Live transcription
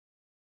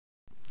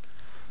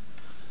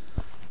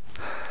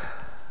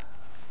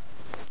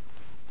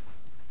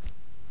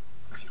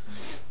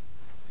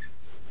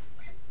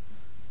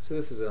So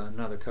this is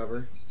another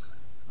cover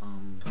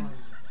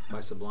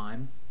by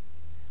Sublime.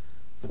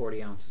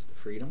 40 Ounces to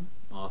Freedom,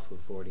 off of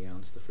 40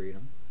 Ounce to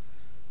Freedom.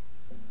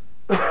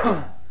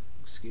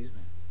 Excuse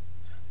me.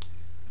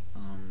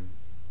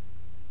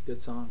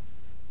 Good song.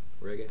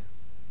 Reggae.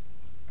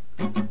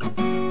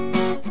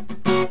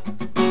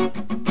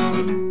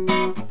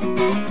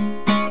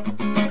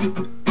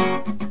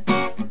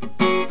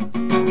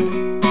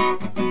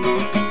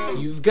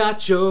 You've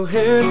got your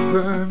hair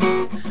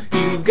permed,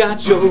 you've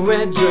got your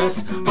red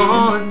dress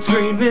on,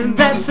 screaming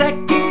that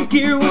second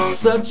gear was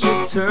such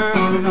a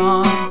turn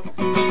on.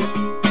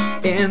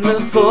 And the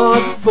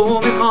fog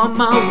forming on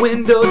my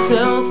window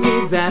tells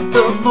me that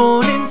the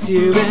morning's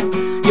here and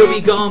you'll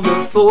be gone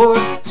before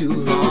too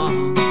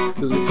long.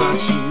 Who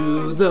taught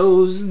you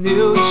those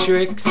new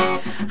tricks?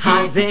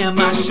 Hot damn,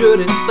 I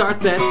shouldn't start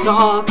that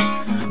talk.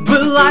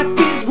 But life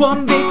is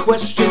one big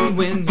question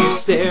when you're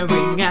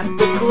staring at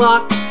the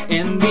clock,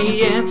 and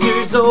the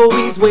answer's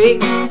always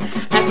waiting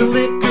at the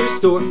liquor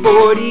store.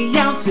 40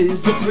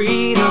 ounces to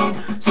freedom.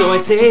 So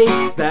I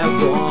take that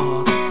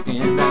walk,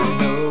 and I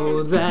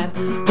know that,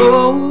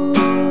 oh,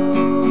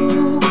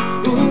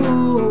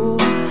 ooh,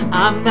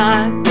 I'm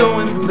not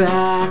going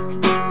back.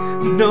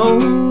 No,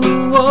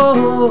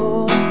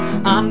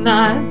 I'm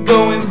not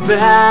going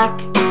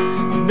back.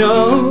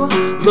 No,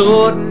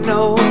 Lord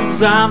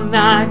knows I'm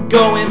not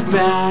going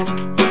back.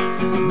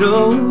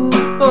 No,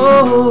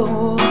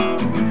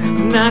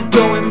 not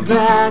going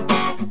back.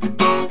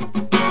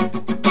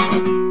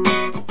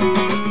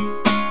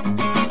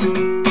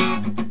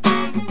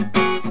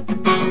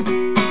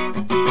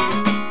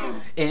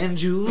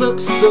 And you look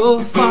so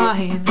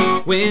fine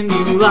when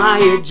you lie,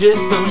 it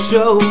just don't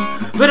show.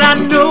 But I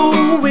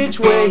know which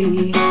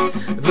way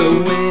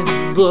the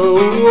wind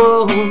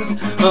blows.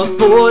 A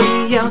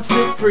 40 ounce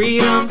of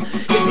freedom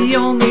is the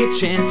only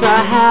chance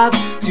I have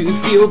to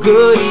feel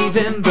good,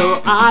 even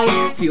though I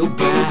feel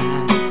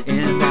bad.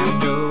 And I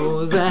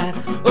know that,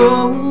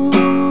 oh,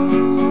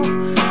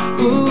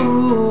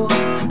 ooh,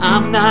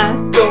 I'm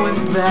not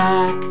going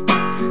back.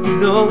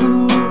 No,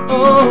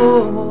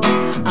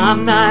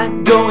 I'm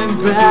not going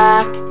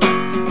back.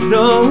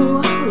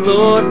 No,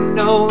 Lord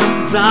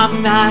knows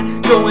I'm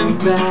not going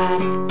back.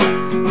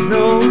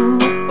 No,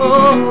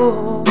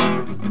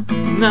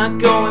 not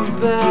going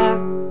back.